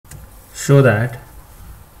show that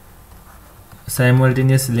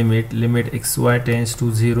simultaneous limit xy tends to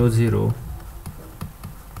 0 0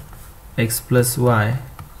 x plus y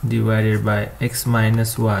divided by x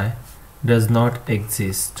minus y does not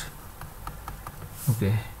exist.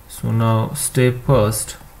 Okay, so now step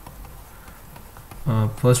first.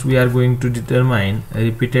 First we are going to determine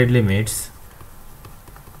repeated limits.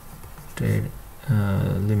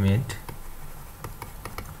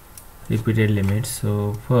 Repeated limits.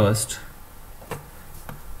 So first,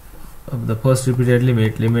 the first repeated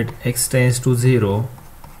limit x tends to 0,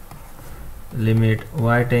 limit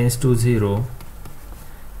y tends to 0,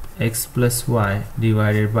 x plus y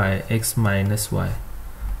divided by x minus y.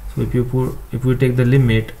 So if we take the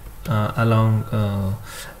limit along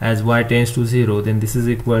as y tends to 0, then this is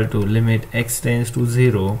equal to limit x tends to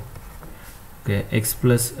 0. Okay, x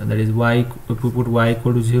plus, that is y, if we put y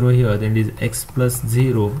equal to 0 here, then it is x plus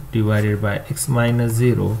 0 divided by x minus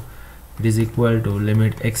 0. It is equal to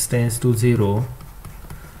limit x tends to 0,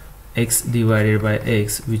 x divided by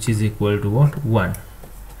x, which is equal to what? 1.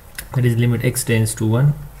 That is limit x tends to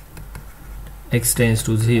 1, x tends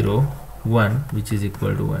to 0, 1, which is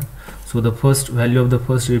equal to 1. So the first value of the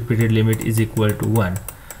first repeated limit is equal to 1.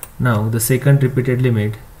 Now the second repeated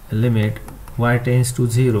limit y tends to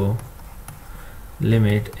 0,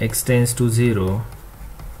 limit x tends to 0,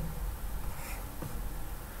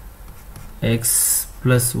 x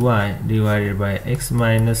plus y divided by x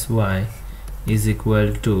minus y is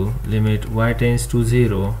equal to limit y tends to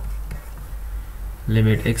 0,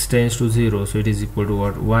 limit x tends to 0, so it is equal to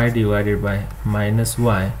what? Y divided by minus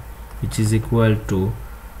y, which is equal to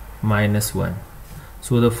minus 1.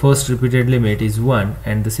 So the first repeated limit is 1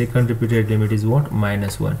 and the second repeated limit is what?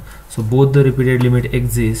 Minus 1. So both the repeated limit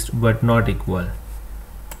exist but not equal.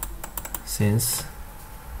 Since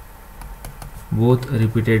both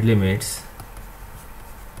repeated limit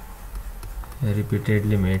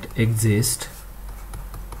exist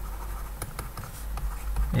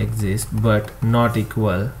but not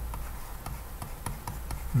equal,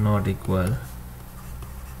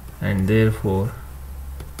 and therefore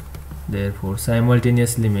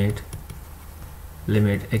simultaneous limit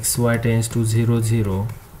xy tends to 0 0,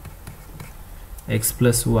 x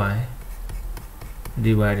plus y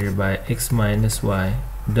divided by x minus y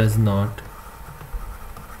does not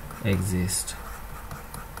exist.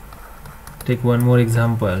 Take one more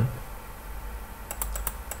example.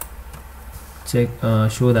 Check,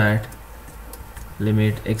 show that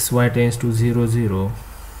limit xy tends to 0 0,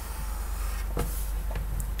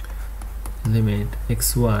 limit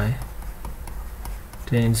xy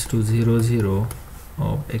tends to 0 0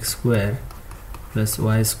 of x square plus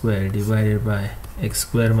y square divided by x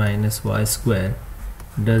square minus y square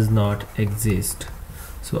does not exist.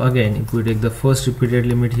 So again, if we take the first repeated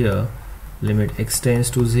limit here, limit x tends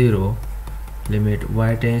to 0, limit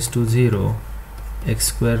y tends to 0, x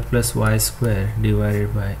square plus y square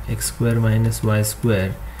divided by x square minus y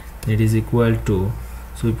square, it is equal to,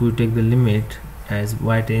 so if we take the limit as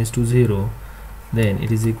y tends to 0, then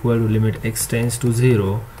it is equal to limit x tends to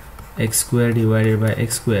 0, x square divided by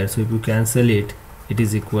x square, so if you cancel it, it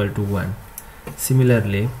is equal to 1.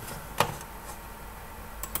 Similarly,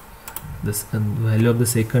 the value of the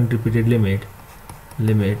second repeated limit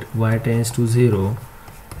y tends to 0,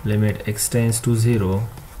 limit x tends to 0,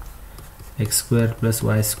 x square plus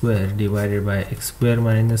y square divided by x square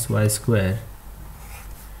minus y square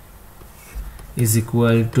is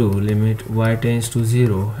equal to limit y tends to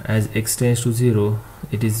 0, as x tends to 0,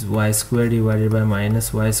 it is y square divided by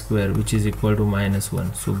minus y square, which is equal to minus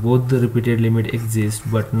 1. So both the repeated limit exist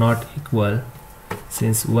but not equal,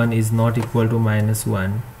 since 1 is not equal to minus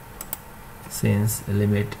 1, since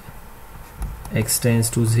limit x tends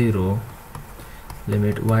to 0,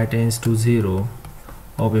 limit y tends to 0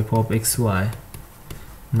 of f of xy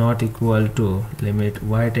not equal to limit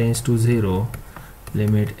y tends to 0,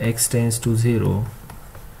 limit x tends to 0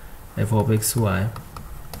 f of xy,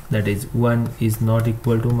 that is 1 is not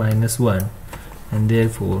equal to minus 1, and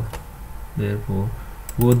therefore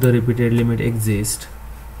both the repeated limit exist,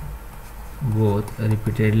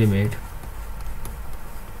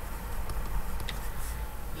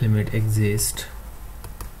 limit exist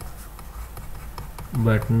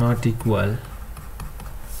but not equal,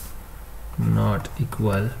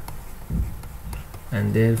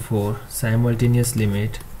 and therefore simultaneous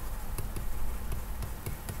limit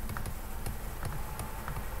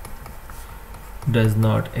does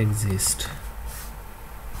not exist.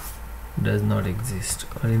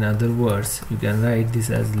 Or in other words, you can write this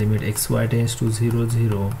as limit xy tends to 0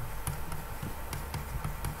 0,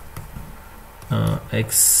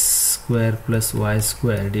 x square plus y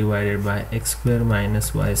square divided by x square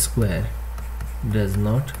minus y square does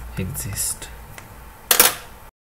not exist.